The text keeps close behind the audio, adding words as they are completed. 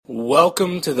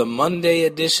Welcome to the Monday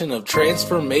edition of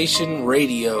Transformation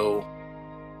Radio.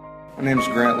 My name is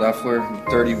Grant Leffler. I'm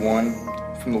 31,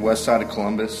 from the west side of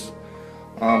Columbus.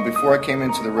 Before I came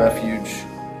into the refuge,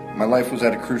 my life was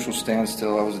at a crucial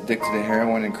standstill. I was addicted to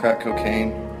heroin and crack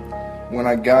cocaine. When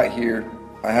I got here,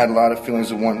 I had a lot of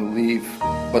feelings of wanting to leave,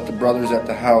 but the brothers at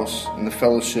the house and the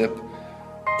fellowship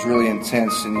was really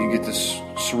intense, and you get this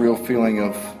surreal feeling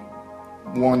of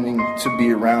wanting to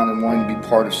be around and wanting to be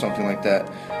part of something like that.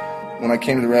 When I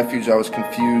came to the refuge, I was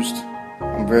confused.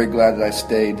 I'm very glad that I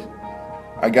stayed.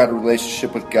 I got a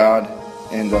relationship with God,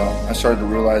 and I started to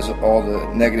realize all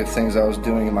the negative things I was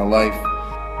doing in my life.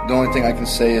 The only thing I can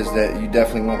say is that you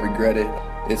definitely won't regret it.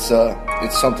 It's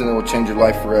something that will change your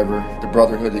life forever. The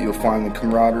brotherhood that you'll find, the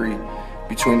camaraderie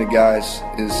between the guys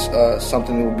is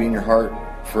something that will be in your heart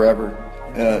forever.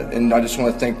 And I just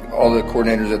want to thank all the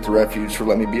coordinators at the refuge for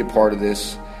letting me be a part of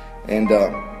this. And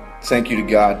thank you to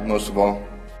God, most of all.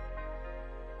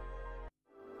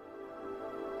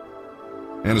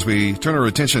 And as we turn our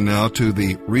attention now to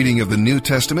the reading of the New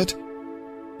Testament,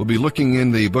 we'll be looking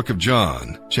in the book of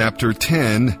John, chapter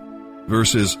 10,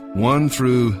 verses 1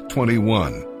 through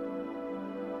 21.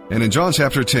 And in John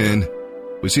chapter 10,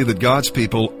 we see that God's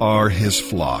people are his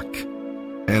flock,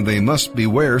 and they must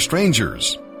beware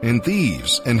strangers and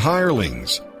thieves and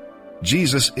hirelings.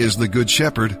 Jesus is the good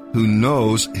shepherd who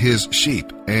knows his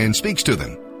sheep and speaks to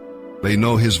them. They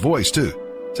know his voice too.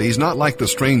 So he's not like the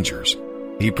strangers.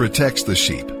 He protects the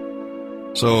sheep.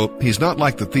 So he's not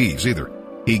like the thieves either.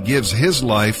 He gives his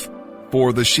life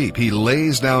for the sheep. He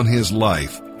lays down his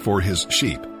life for his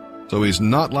sheep. So he's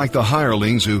not like the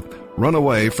hirelings who run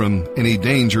away from any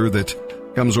danger that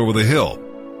comes over the hill.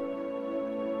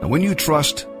 Now, when you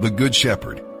trust the good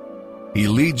shepherd, he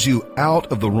leads you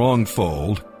out of the wrong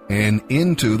fold and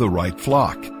into the right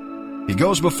flock. He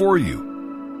goes before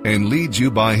you and leads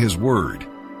you by his word.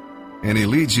 And he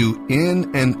leads you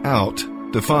in and out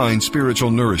to find spiritual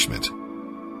nourishment.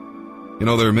 You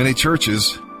know, there are many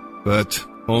churches, but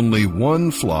only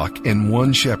one flock and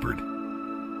one shepherd.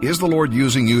 Is the Lord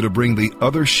using you to bring the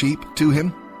other sheep to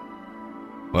him?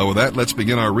 Well, with that, let's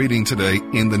begin our reading today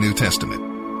in the New Testament.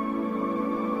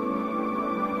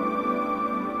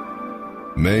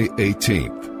 May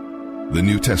 18th, the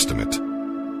New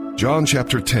Testament. John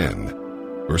chapter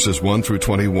 10, verses 1 through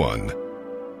 21.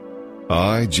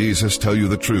 I, Jesus, tell you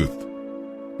the truth.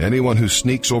 Anyone who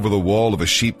sneaks over the wall of a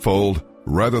sheepfold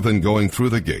rather than going through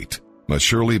the gate must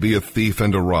surely be a thief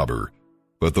and a robber.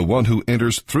 But the one who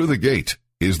enters through the gate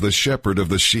is the shepherd of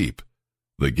the sheep.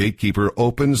 The gatekeeper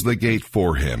opens the gate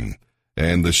for him,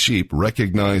 and the sheep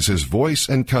recognize his voice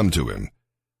and come to him.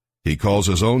 He calls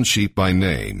his own sheep by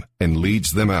name and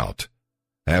leads them out.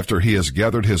 After he has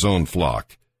gathered his own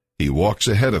flock, he walks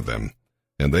ahead of them,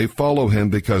 and they follow him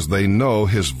because they know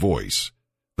his voice.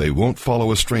 They won't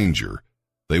follow a stranger.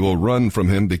 They will run from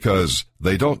him because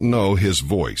they don't know his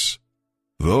voice.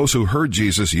 Those who heard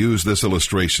Jesus use this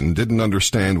illustration didn't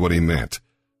understand what he meant,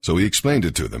 so he explained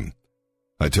it to them.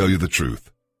 I tell you the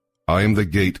truth. I am the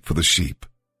gate for the sheep.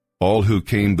 All who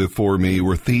came before me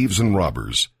were thieves and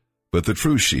robbers, but the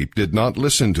true sheep did not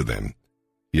listen to them.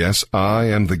 Yes, I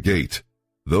am the gate.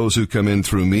 Those who come in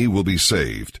through me will be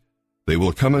saved. They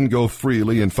will come and go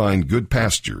freely and find good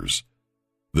pastures.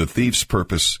 The thief's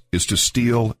purpose is to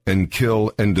steal and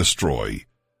kill and destroy.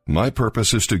 My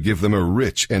purpose is to give them a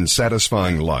rich and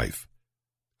satisfying life.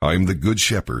 I am the good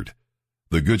shepherd.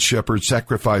 The good shepherd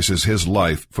sacrifices his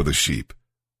life for the sheep.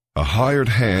 A hired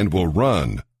hand will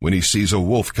run when he sees a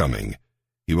wolf coming.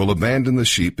 He will abandon the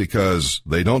sheep because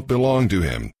they don't belong to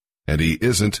him, and he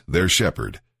isn't their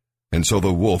shepherd. And so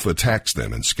the wolf attacks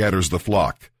them and scatters the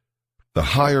flock. The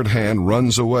hired hand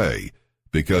runs away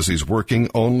because he's working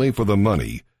only for the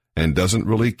money and doesn't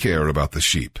really care about the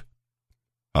sheep.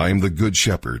 I am the good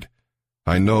shepherd.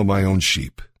 I know my own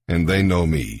sheep, and they know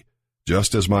me,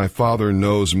 just as my Father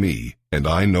knows me, and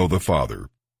I know the Father.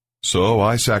 So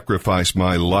I sacrifice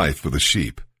my life for the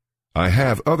sheep. I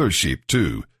have other sheep,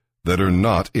 too, that are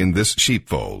not in this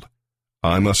sheepfold.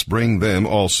 I must bring them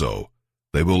also.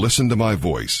 They will listen to my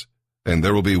voice, and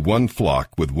there will be one flock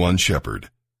with one shepherd.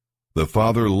 The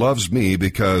Father loves me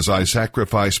because I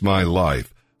sacrifice my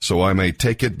life so I may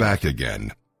take it back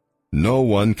again. No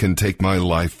one can take my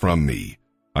life from me.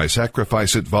 I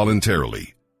sacrifice it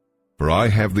voluntarily. For I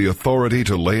have the authority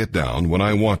to lay it down when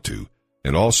I want to,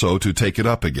 and also to take it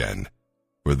up again.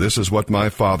 For this is what my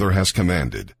Father has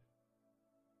commanded.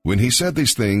 When he said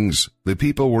these things, the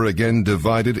people were again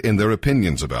divided in their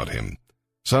opinions about him.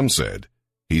 Some said,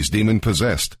 "He's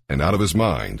demon-possessed and out of his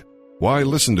mind. Why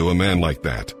listen to a man like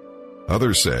that?"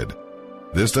 Others said,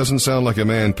 "This doesn't sound like a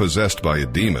man possessed by a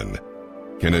demon."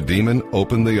 Can a demon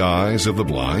open the eyes of the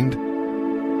blind?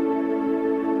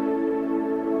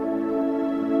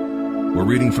 We're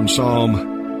reading from Psalm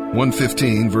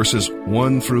 115, verses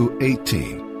 1 through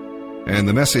 18. And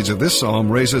the message of this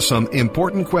psalm raises some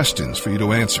important questions for you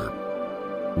to answer.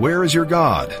 Where is your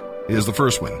God? Is the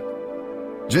first one.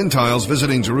 Gentiles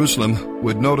visiting Jerusalem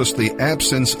would notice the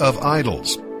absence of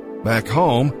idols. Back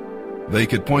home, they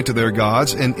could point to their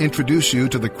gods and introduce you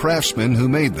to the craftsmen who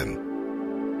made them.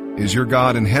 Is your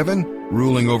God in heaven,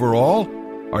 ruling over all?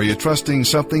 Are you trusting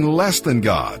something less than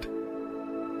God?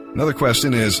 Another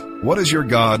question is, what is your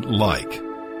God like?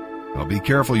 Now be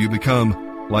careful you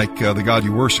become like the God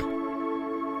you worship.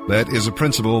 That is a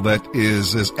principle that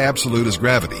is as absolute as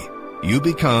gravity. You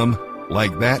become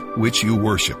like that which you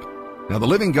worship. Now the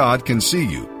living God can see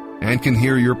you and can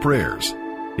hear your prayers.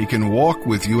 He can walk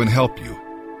with you and help you.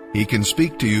 He can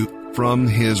speak to you from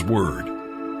His Word.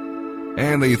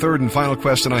 And the third and final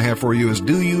question I have for you is,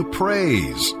 do you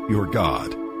praise your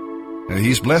God? And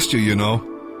He's blessed you, you know.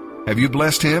 Have you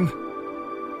blessed Him?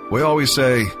 We always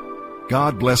say,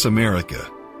 God bless America.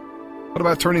 What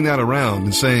about turning that around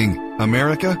and saying,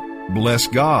 America, bless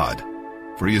God,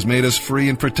 for He has made us free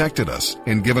and protected us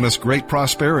and given us great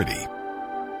prosperity.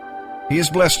 He has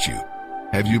blessed you.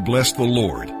 Have you blessed the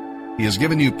Lord? He has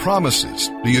given you promises.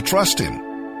 Do you trust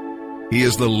Him? He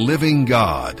is the living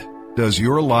God. Does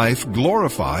your life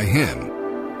glorify Him?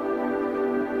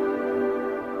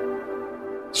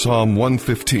 Psalm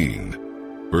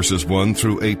 115. Verses 1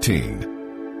 through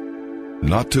 18.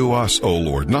 Not to us, O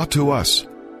Lord, not to us,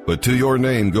 but to your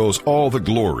name goes all the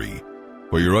glory,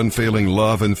 for your unfailing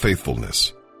love and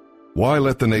faithfulness. Why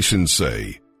let the nations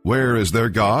say, where is their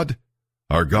God?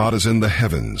 Our God is in the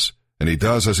heavens, and He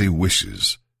does as He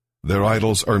wishes. Their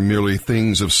idols are merely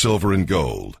things of silver and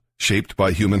gold, shaped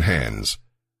by human hands.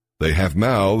 They have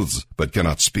mouths, but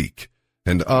cannot speak,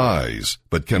 and eyes,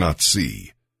 but cannot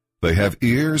see. They have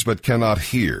ears, but cannot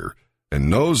hear,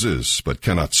 and noses, but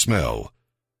cannot smell.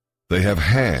 They have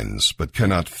hands, but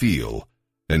cannot feel,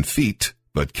 and feet,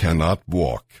 but cannot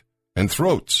walk, and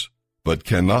throats, but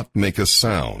cannot make a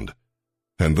sound.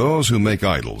 And those who make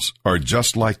idols are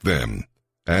just like them,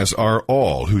 as are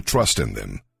all who trust in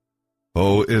them.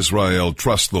 O Israel,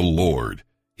 trust the Lord.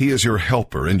 He is your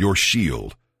helper and your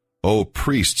shield. O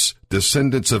priests,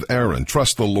 descendants of Aaron,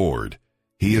 trust the Lord.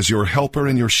 He is your helper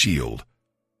and your shield.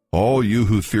 All you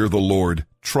who fear the Lord,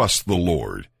 trust the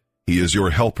Lord. He is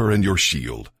your helper and your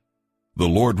shield. The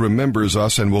Lord remembers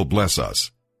us and will bless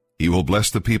us. He will bless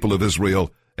the people of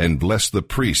Israel and bless the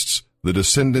priests, the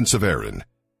descendants of Aaron.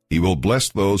 He will bless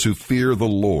those who fear the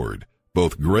Lord,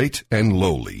 both great and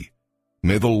lowly.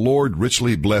 May the Lord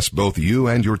richly bless both you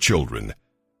and your children.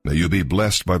 May you be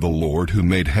blessed by the Lord who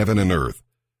made heaven and earth.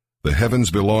 The heavens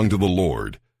belong to the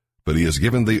Lord, but He has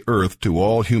given the earth to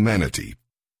all humanity.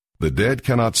 The dead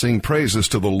cannot sing praises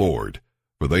to the Lord,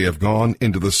 for they have gone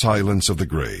into the silence of the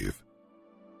grave.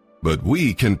 But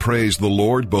we can praise the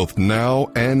Lord both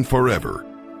now and forever.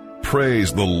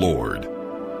 Praise the Lord.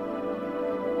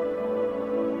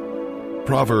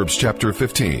 Proverbs chapter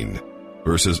 15,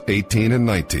 verses 18 and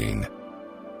 19.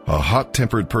 A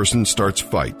hot-tempered person starts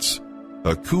fights.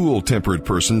 A cool-tempered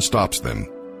person stops them.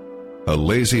 A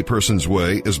lazy person's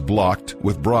way is blocked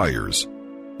with briars,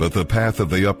 but the path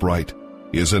of the upright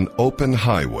is an open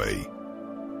highway.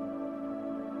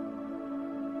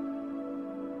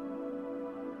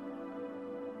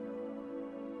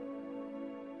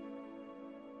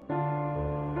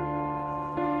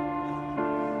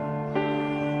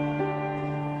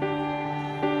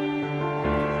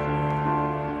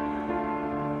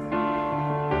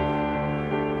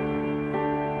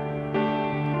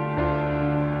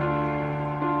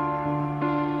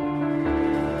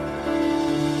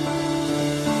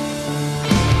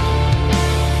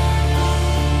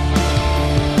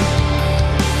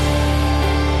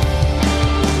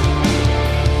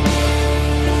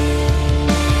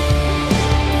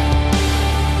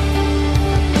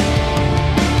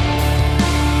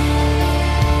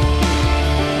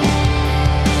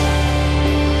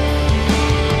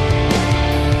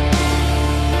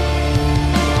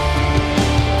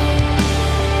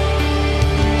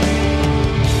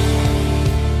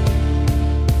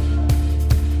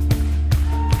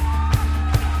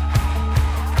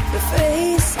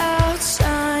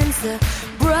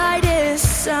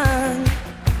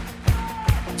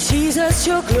 Jesus,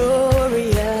 you're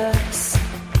glorious.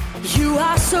 You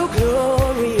are so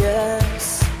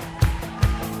glorious.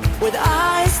 With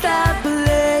eyes that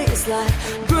blaze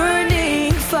like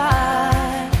burning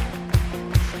fire.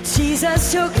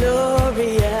 Jesus, you're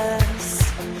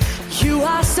glorious. You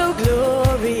are so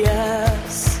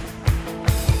glorious.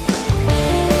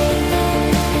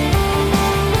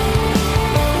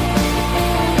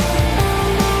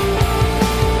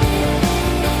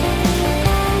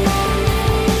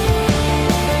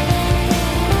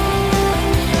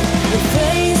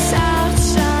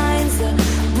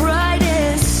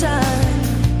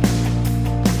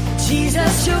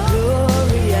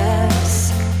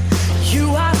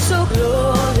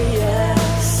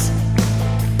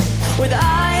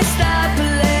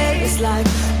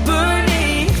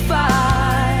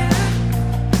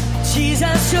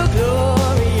 Jesus, you're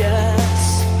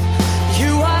glorious.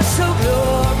 You are so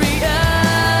glorious.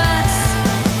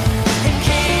 And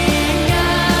King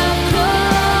of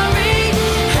glory,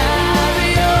 have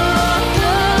your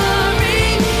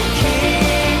glory.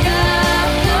 King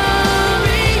of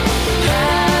glory,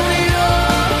 have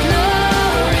your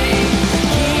glory.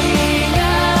 King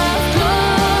of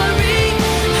glory,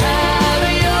 have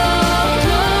your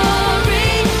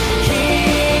glory.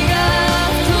 King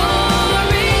of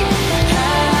glory,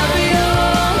 have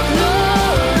your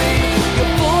glory.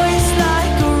 Your voice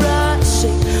like a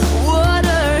rushing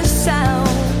water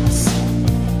sounds.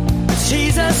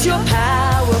 Jesus, you're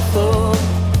powerful.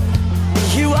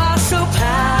 You are so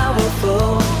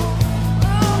powerful.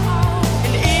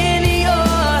 And in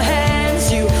your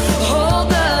hands you hold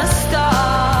the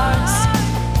stars.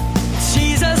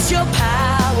 Jesus, you're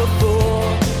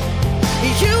powerful.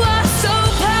 You are so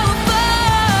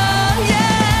powerful,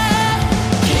 yeah.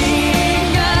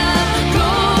 King of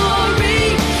glory,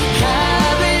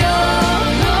 have your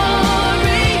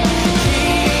glory.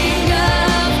 King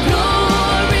of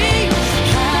glory,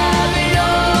 have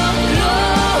your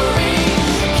glory.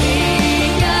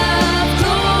 King of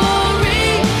glory,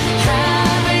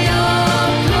 have your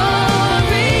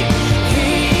glory.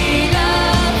 King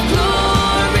of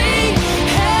glory,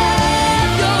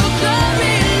 have your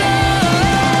glory,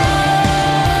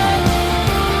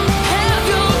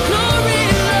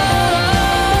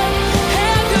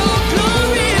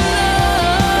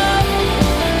 Lord. Have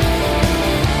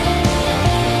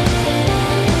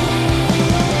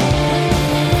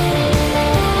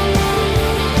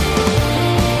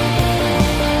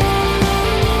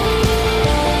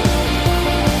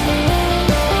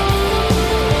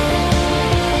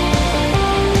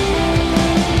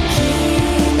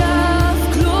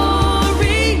your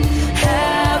glory,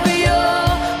 Lord. Have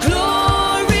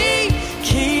your glory,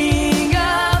 King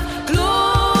of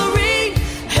glory,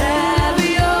 have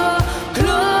your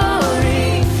glory.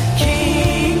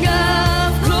 King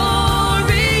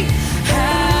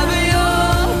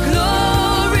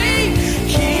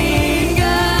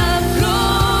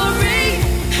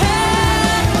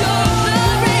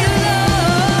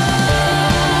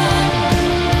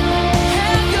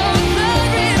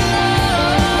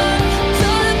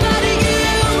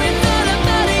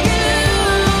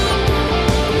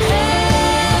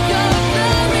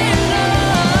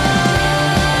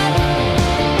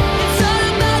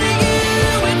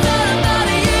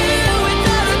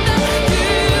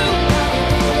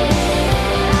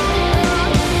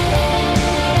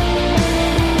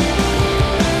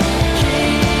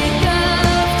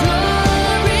of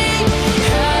glory,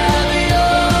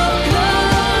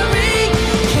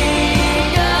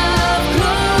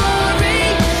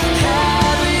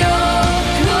 have your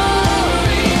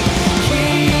glory.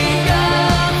 King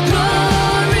of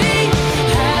glory,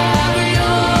 have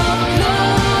your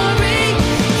glory.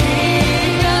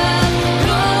 King of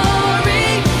glory,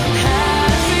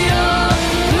 have your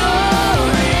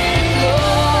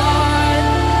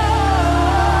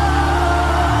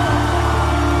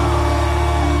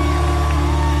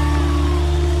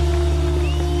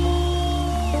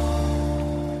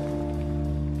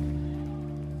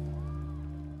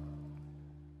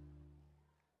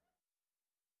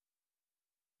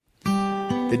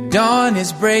The dawn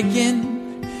is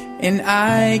breaking, and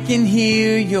I can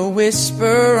hear your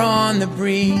whisper on the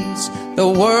breeze. The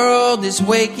world is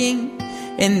waking,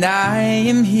 and I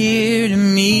am here to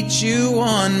meet you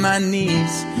on my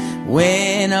knees.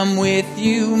 When I'm with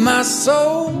you, my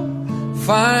soul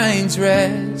finds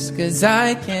rest, 'cause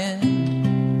I can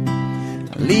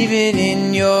leave it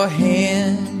in your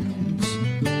hands.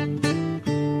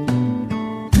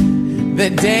 The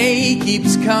day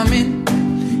keeps coming,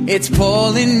 it's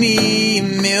pulling me a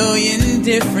million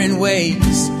different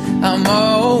ways. I'm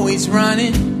always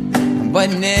running,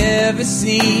 but never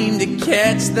seem to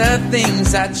catch the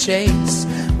things I chase.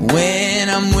 When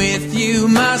I'm with you,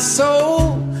 my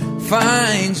soul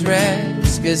finds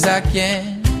rest, 'cause I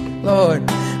can, Lord,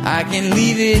 I can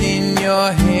leave it in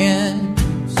your hands.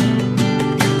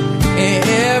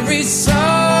 Every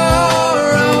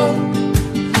sorrow,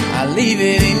 I leave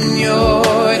it in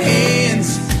your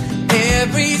hands.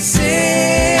 Every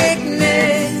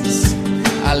sickness,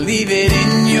 I leave it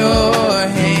in your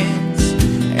hands.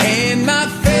 And my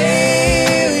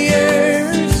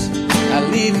failures, I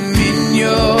leave them in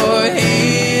your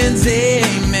hands.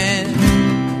 Amen.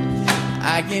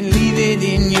 I can leave it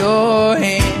in your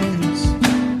hands.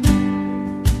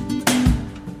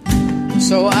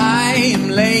 So I am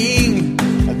laying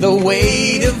the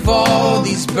weight of all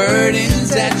these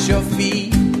burdens at your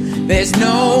feet. There's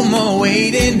no more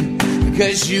waiting,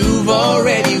 'cause you've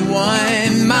already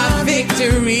won my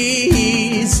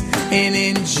victories. And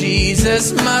in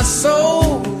Jesus my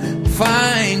soul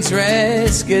finds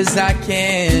rest, 'cause I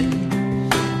can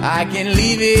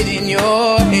leave it in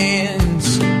your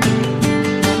hands.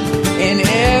 And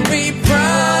every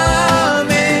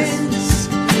promise,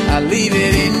 I leave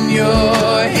it in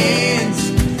your hands.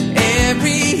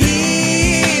 Every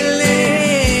healing,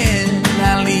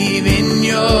 I leave in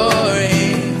your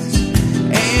hands.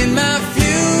 And my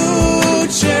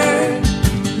future,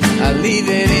 I leave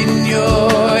it in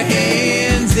your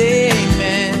hands.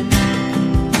 Amen.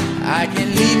 I can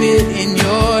leave it in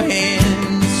your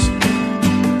hands,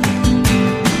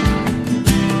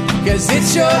 'cause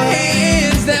it's your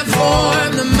hands that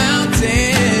form the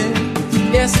mountain.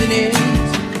 Yes, it is.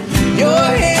 Your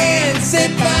hands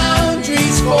set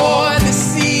boundaries for the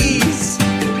seas.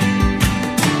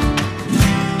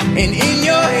 And in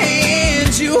your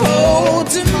hands you hold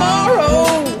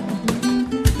tomorrow.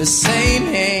 The same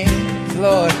hands,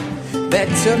 Lord, that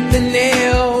took the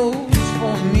nails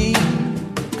for me.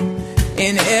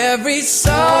 In every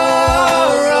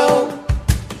sorrow,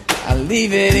 I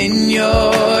leave it in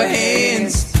your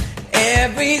hands.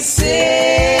 Every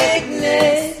sickness,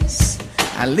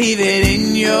 I leave it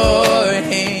in your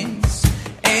hands.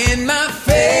 And my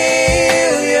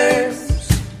failures,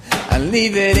 I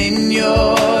leave it in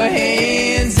your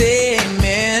hands.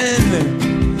 Amen.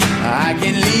 I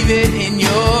can leave it in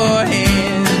your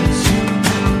hands.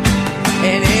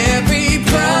 And every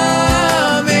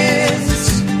promise,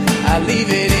 I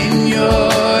leave it in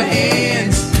your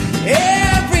hands.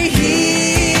 Every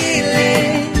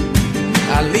healing,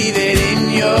 I leave it in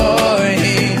your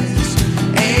hands.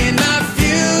 And my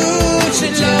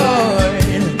future, Lord,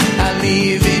 I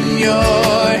leave in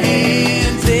your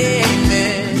hands.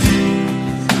 Amen.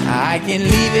 I can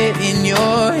leave it in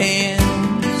your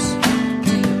hands,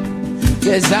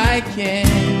 'cause I can,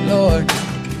 Lord,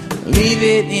 leave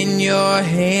it in your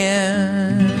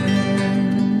hands.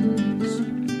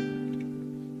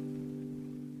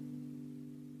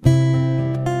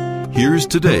 Here's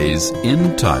today's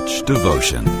In Touch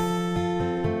devotion.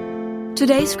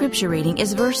 Today's scripture reading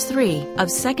is verse 3 of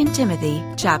 2 Timothy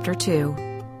chapter 2.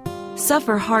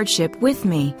 Suffer hardship with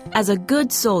me as a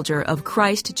good soldier of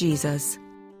Christ Jesus.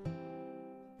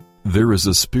 There is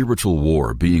a spiritual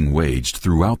war being waged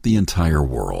throughout the entire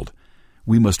world.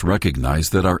 We must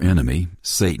recognize that our enemy,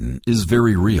 Satan, is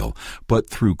very real, but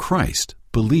through Christ,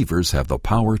 believers have the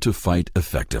power to fight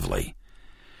effectively.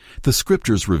 The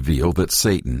Scriptures reveal that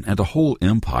Satan and a whole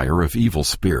empire of evil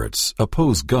spirits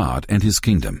oppose God and His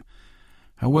kingdom.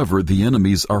 However, the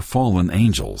enemies are fallen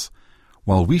angels.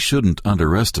 While we shouldn't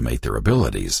underestimate their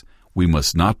abilities, we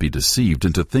must not be deceived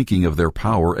into thinking of their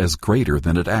power as greater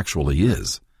than it actually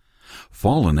is.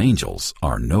 Fallen angels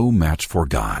are no match for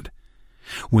God.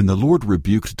 When the Lord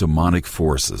rebuked demonic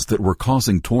forces that were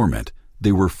causing torment,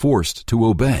 they were forced to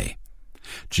obey.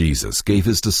 Jesus gave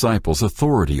His disciples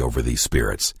authority over these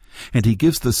spirits, and He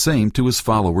gives the same to His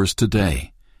followers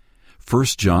today. 1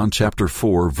 John chapter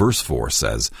 4, verse 4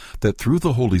 says that through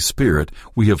the Holy Spirit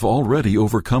we have already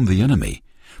overcome the enemy,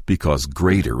 because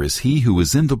greater is He who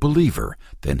is in the believer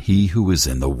than he who is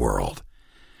in the world.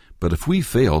 But if we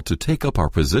fail to take up our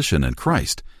position in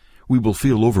Christ, we will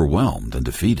feel overwhelmed and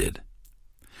defeated.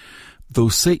 Though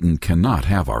Satan cannot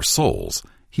have our souls,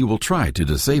 he will try to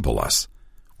disable us.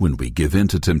 When we give in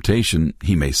to temptation,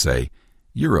 he may say,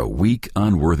 "You're a weak,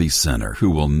 unworthy sinner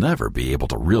who will never be able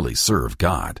to really serve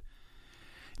God."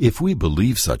 If we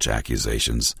believe such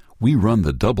accusations, we run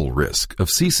the double risk of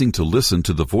ceasing to listen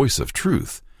to the voice of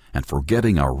truth and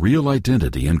forgetting our real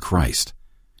identity in Christ.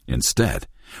 Instead,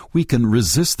 we can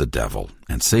resist the devil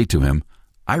and say to him,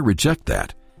 "I reject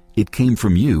that. It came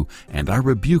from you, and I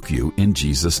rebuke you in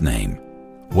Jesus' name.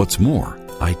 What's more,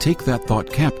 I take that thought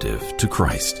captive to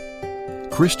Christ."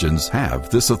 Christians have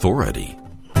this authority.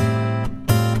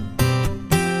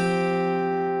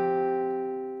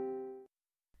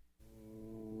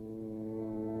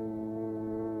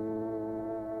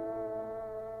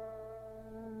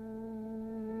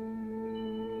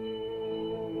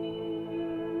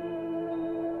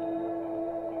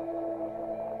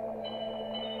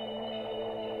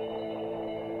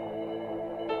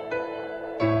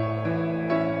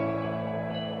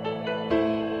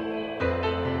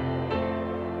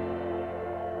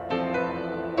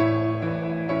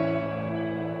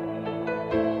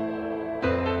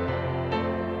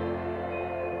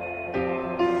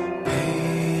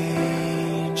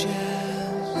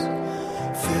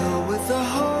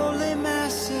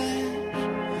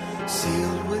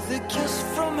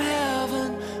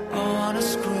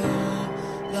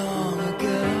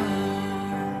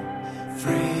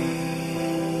 Free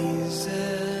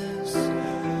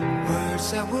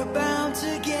hearts that were bound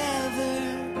together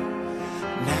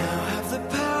now have the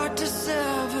power to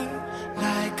sever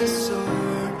like a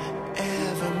sword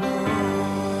evermore.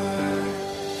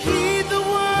 Heed the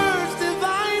words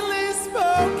divinely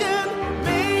spoken.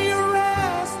 May your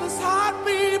restless heart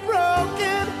be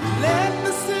broken. Let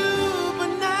the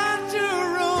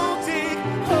supernatural take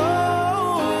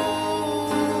hold.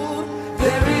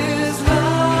 There is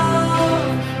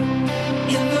love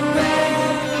in the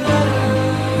red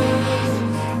letters.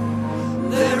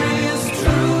 There is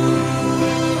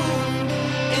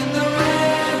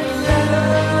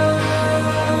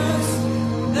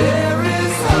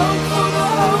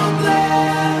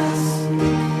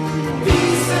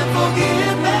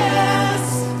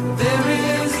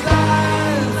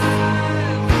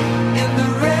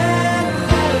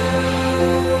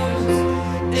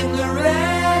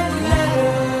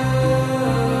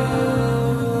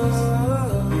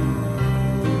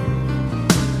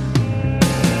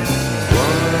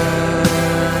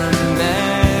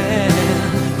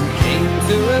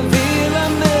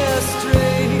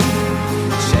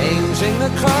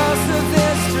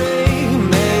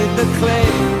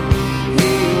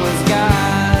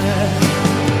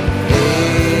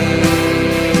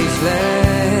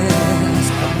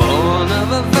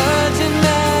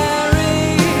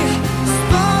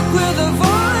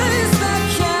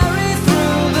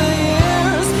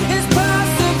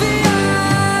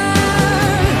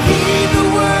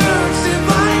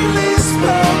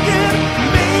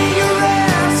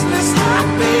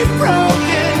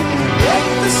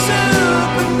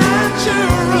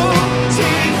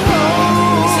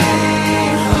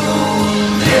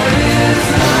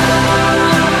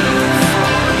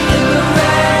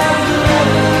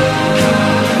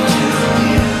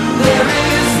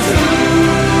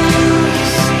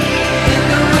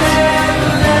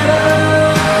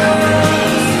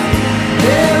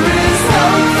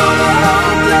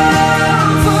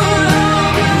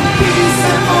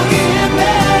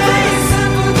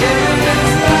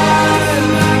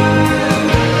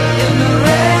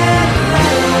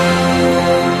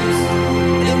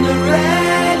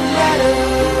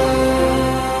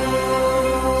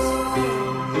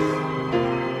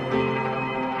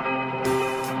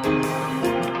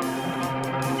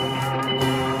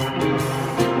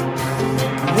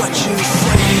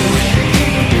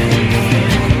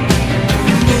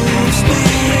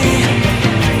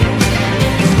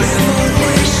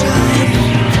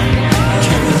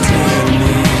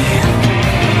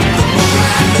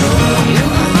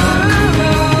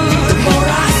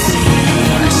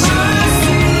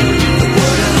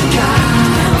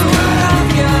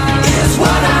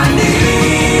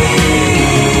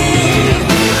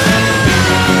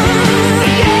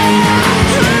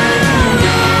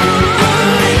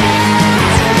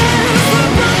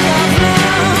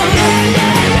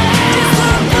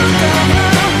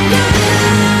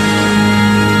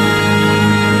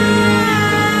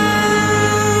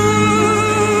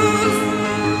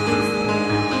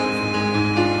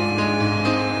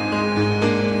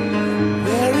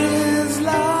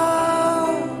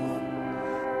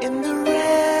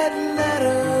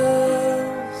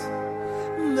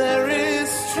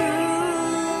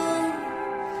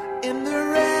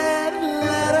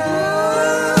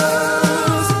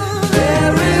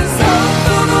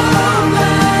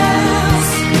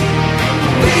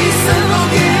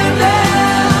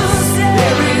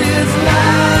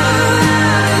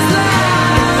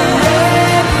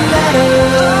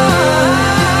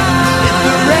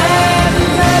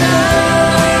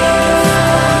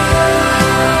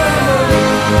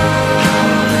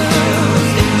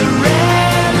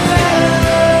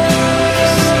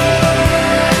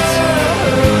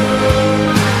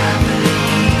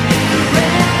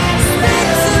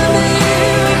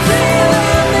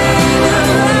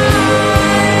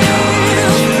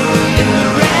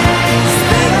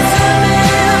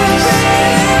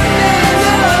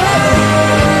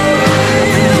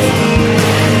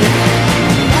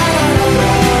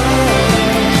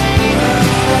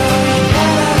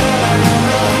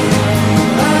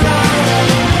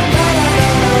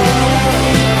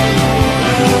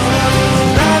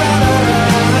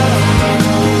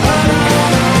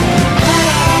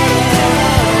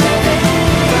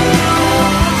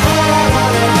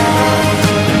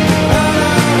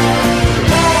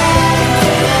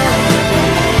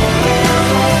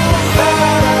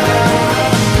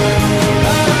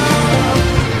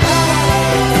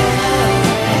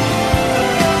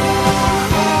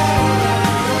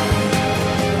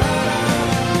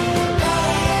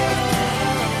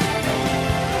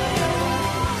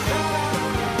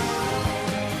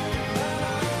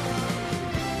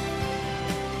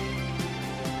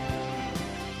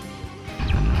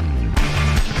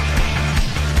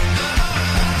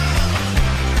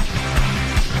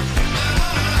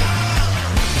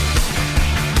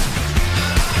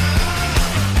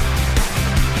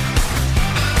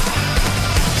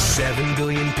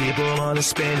billion people on a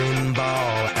spinning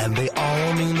ball, and they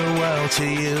all mean the world to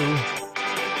you.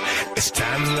 It's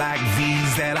times like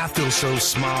these that I feel so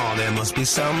small. There must be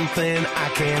something I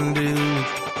can do.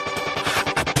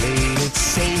 I played it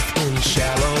safe in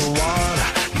shallow water,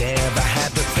 never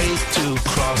had the faith to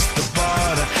cross the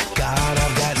border. God,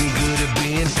 I've gotten good at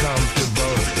being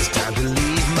comfortable. It's time to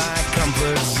leave my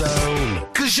comfort zone.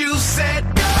 'Cause you said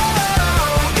go,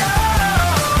 go.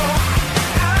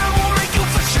 I will make you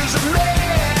fishers of men.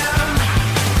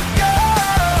 Go,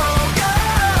 go.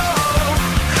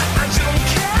 I don't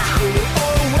care who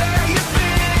or where you've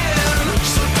been.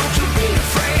 So don't you be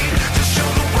afraid to show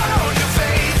the world your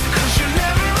faith. 'Cause you're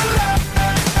never alone.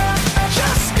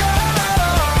 Just go,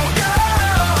 go.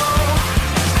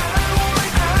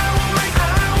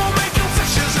 I will make you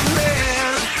fishers of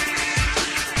men.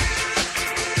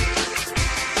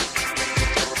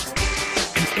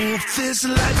 If this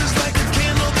life is like a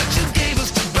candle that you gave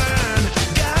us to burn,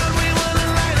 God, we wanna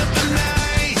light up the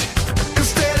night.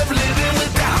 Instead of living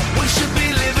without, we should be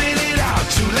living it out.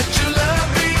 To let your love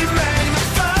be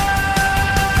magnified.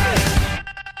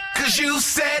 'Cause you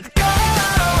said go,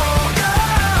 go.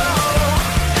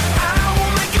 I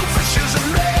will make you fishers of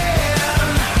men.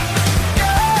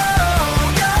 Go,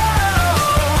 go.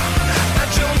 I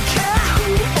don't care who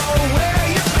or where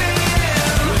you've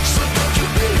been. So don't you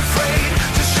be afraid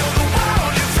to show the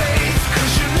world your faith.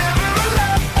 'Cause you're never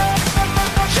alone.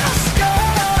 Just go,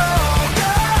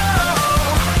 go.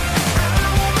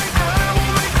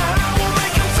 I will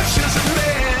make you fishers of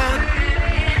men.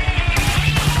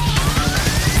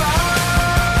 Follow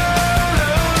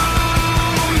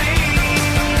me,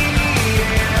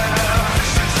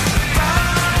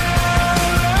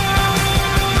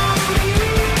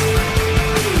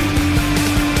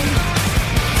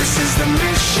 This is the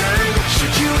mission,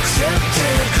 should you accept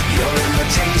it? Your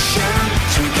invitation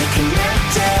to get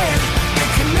connected, get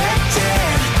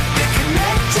connected, get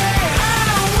connected.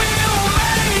 I will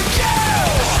make you.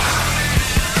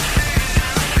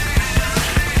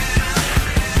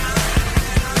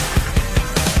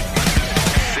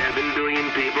 7 billion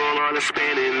people on a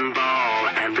spinning ball,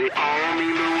 and they all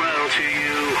mean the world to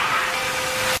you.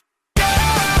 Go,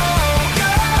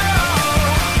 go.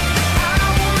 I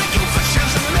will make you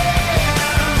fishers of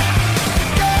men.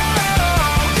 Go,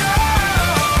 go.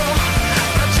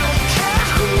 I don't care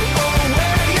who or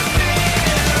where you've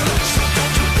been. So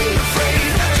don't you be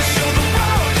afraid to show the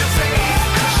world your faith.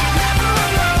 'Cause you're never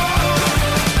alone.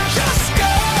 Just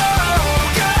go,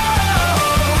 go.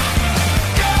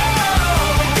 Go,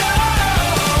 go.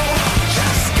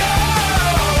 Just go,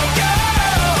 go.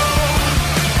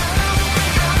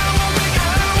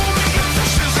 I will make you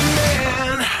fishers of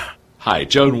men. Hi,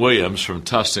 Joan Williams from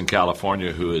Tustin,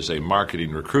 California, who is a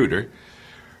marketing recruiter,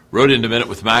 wrote into Minute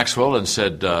with Maxwell and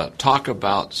said, talk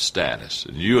about status.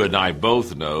 And you and I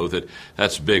both know that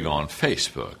that's big on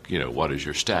Facebook. You know, what is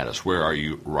your status? Where are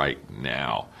you right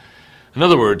now? In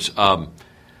other words,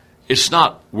 it's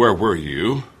not where were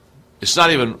you, it's not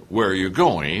even where you're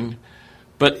going,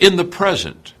 but in the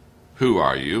present, who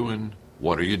are you and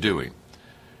what are you doing?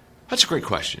 That's a great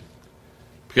question.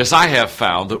 Because I have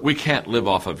found that we can't live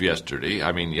off of yesterday.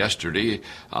 I mean, yesterday,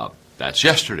 that's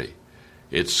yesterday.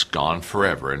 It's gone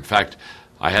forever. In fact,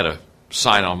 I had a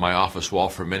sign on my office wall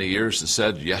for many years that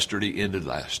said, yesterday ended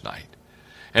last night.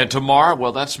 And tomorrow,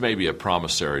 well, that's maybe a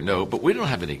promissory note, but we don't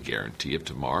have any guarantee of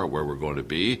tomorrow where we're going to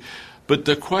be. But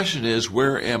the question is,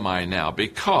 where am I now?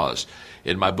 Because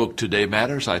in my book, Today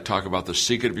Matters, I talk about the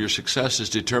secret of your success is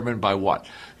determined by what?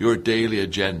 Your daily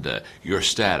agenda, your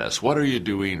status. What are you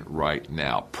doing right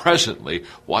now? Presently,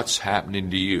 what's happening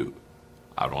to you?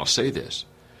 I want to say this.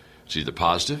 It's either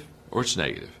positive or it's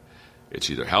negative. It's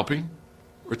either helping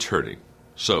or it's hurting.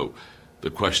 So the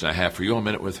question I have for you on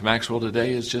Minute with Maxwell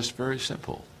today is just very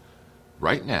simple.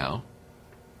 Right now,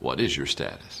 what is your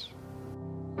status?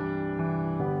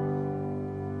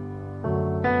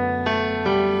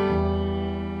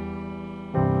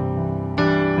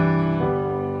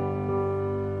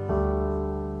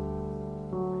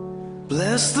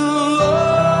 Bless the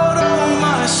Lord, oh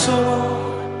my soul,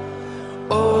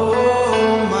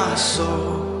 oh my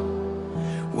soul.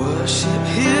 Worship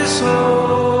His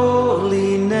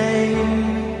holy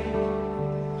name.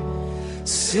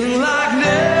 Sing like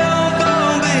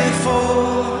never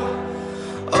before,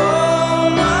 oh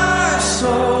my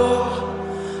soul.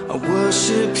 I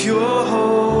worship Your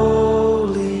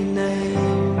holy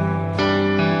name.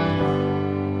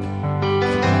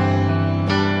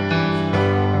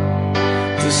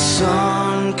 The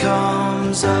sun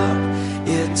comes up,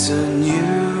 it's a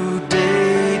new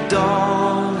day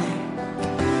dawning.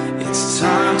 It's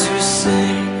time to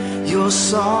sing Your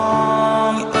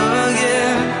song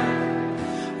again.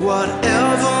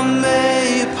 whatever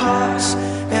may pass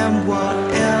and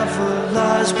whatever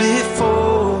lies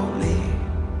before me.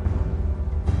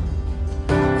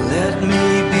 Let me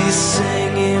be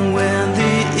singing when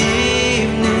the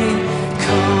evening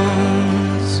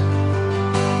comes.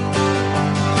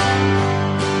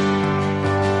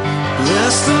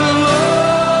 Bless the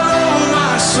Lord, oh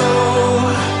my soul,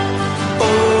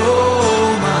 oh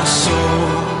my soul,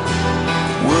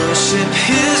 worship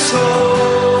His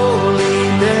holy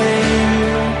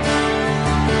name.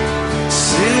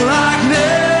 Sing like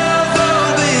never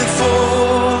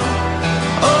before,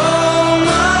 oh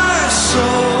my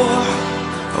soul,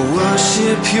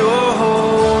 worship your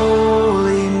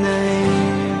holy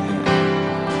name.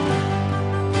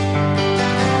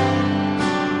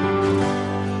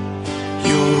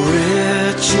 You're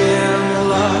rich in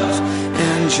love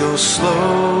and you're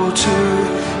slow to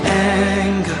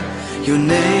anger. Your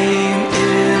name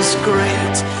is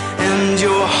great and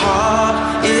your heart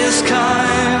is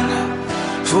kind.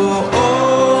 For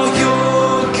all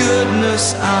your goodness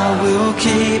I will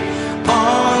keep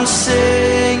on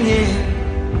singing.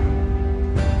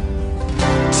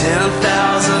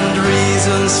 10,000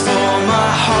 reasons for my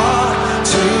heart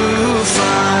to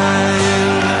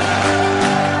find.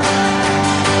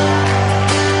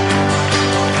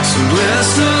 So bless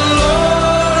the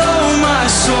Lord, oh my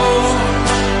soul,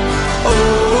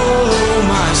 oh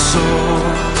my soul,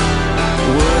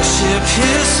 worship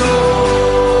His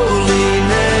holy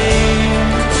name.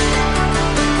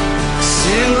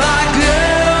 Sing like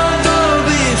never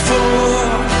before,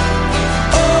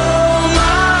 oh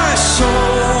my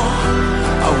soul,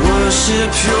 I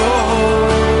worship your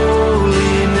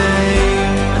holy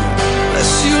name.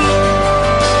 Bless you, Lord.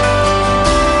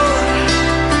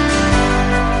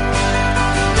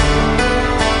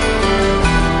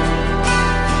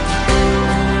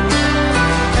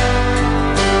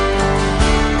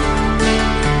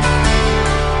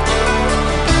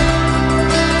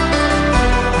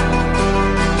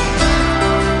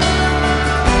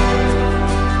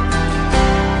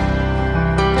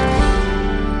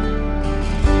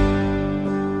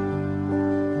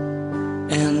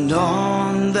 And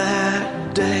on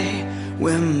that day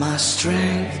when my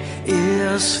strength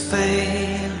is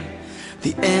failing,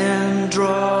 the end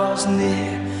draws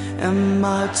near and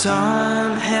my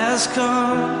time has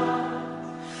come,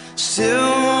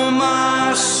 still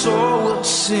my soul will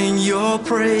sing your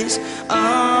praise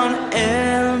unending.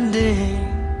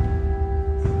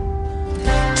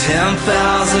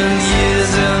 10,000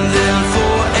 years and then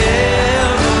forevermore,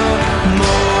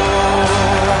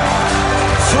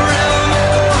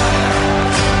 forevermore.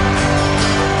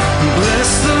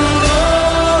 Bless the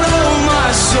Lord, oh my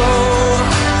soul,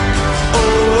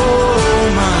 oh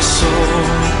my soul,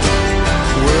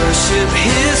 worship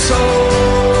His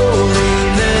holy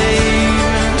name.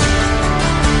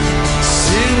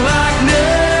 Sing like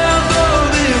never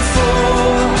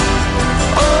before,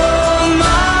 oh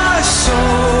my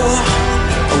soul,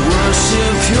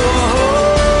 worship your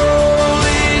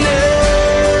holy name.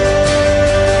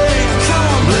 Come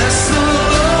on, bless the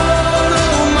Lord,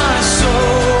 oh my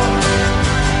soul,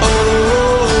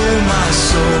 oh my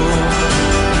soul,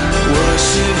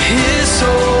 worship His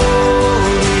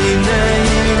holy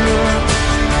name.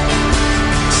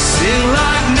 Sing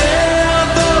like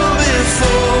never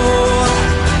before,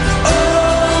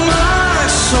 oh my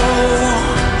soul,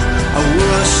 I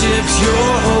worship your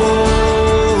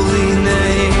holy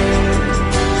name.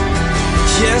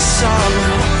 Yes, I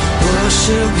will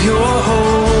worship your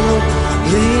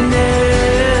holy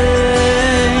name.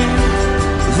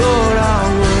 Lord, I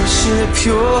worship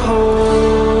your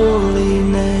holy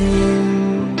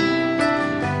name.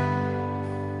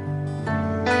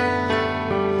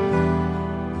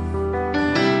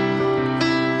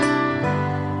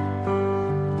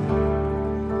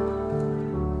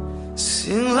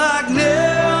 Sing like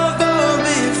never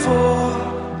before,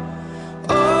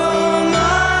 oh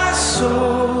my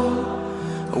soul,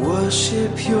 I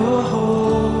worship your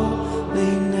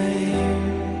holy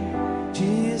name.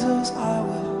 Jesus, I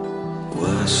will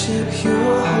worship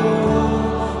your holy name.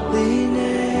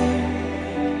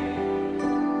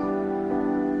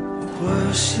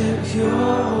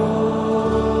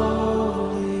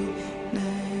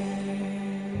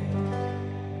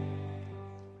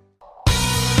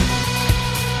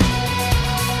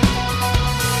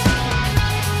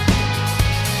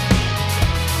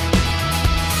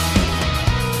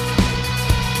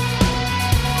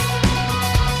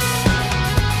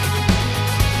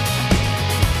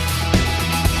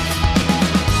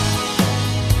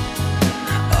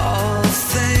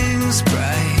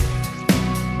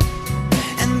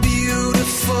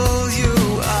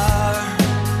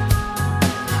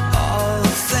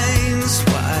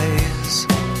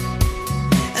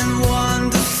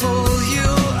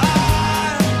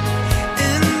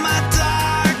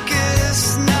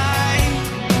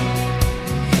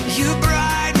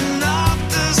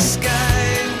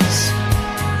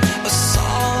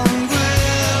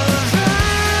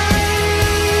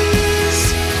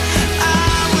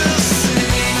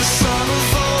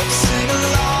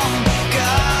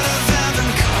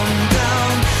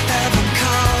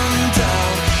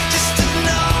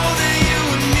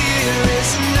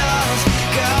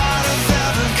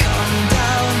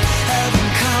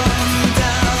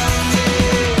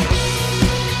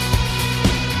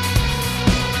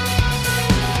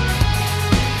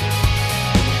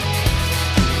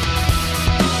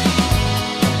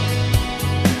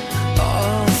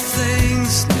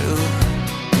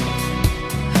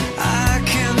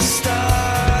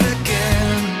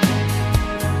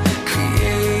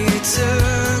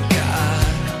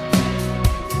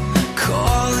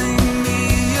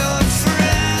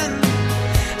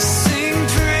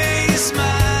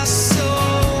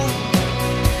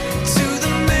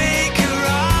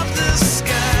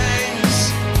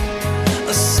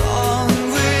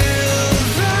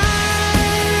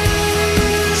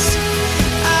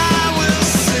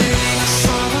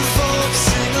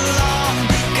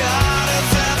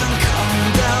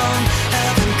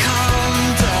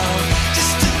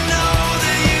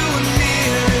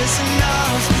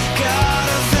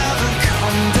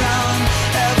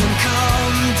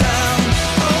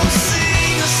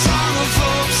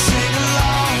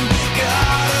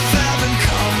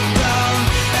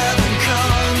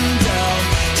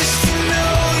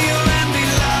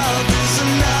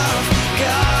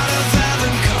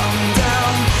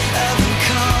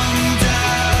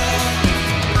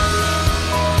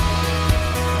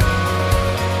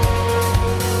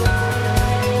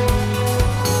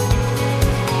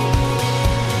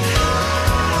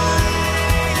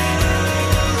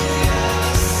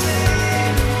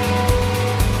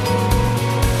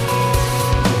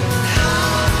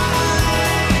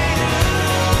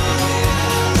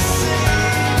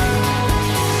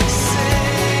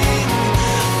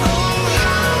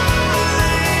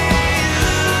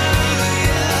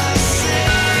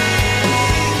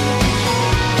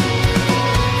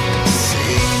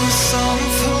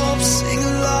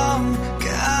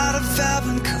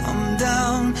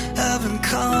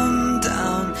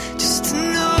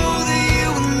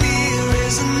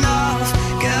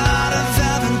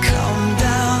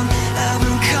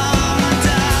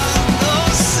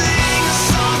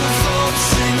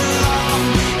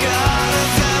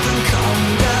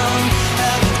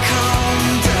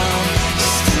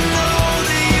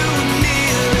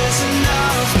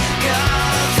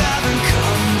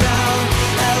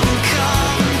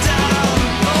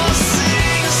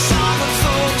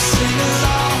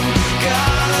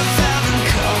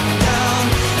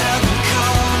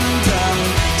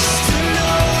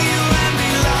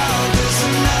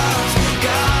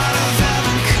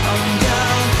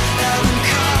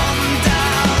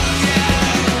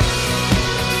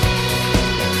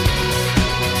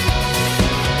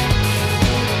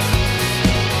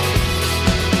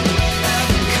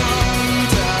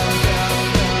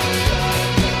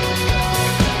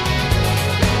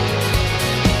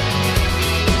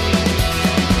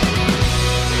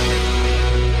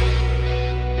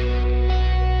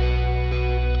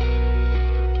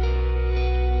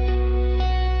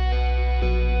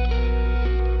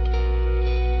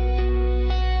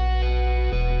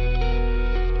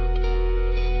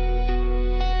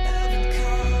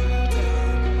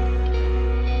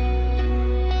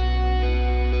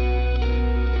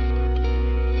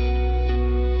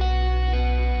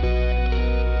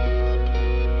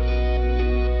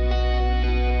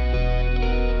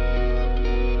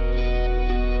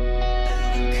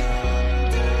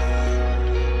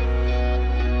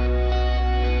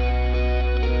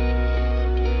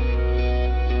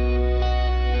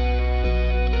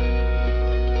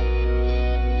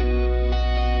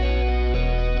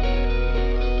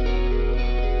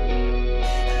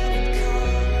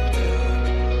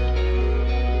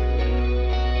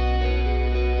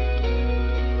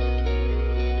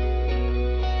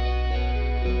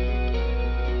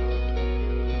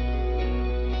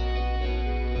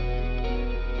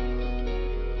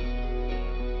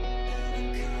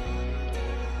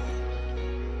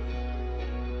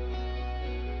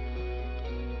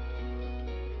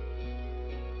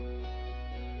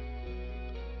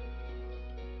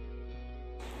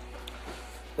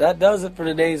 That does it for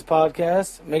today's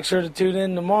podcast. Make sure to tune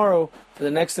in tomorrow for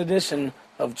the next edition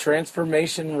of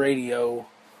Transformation Radio.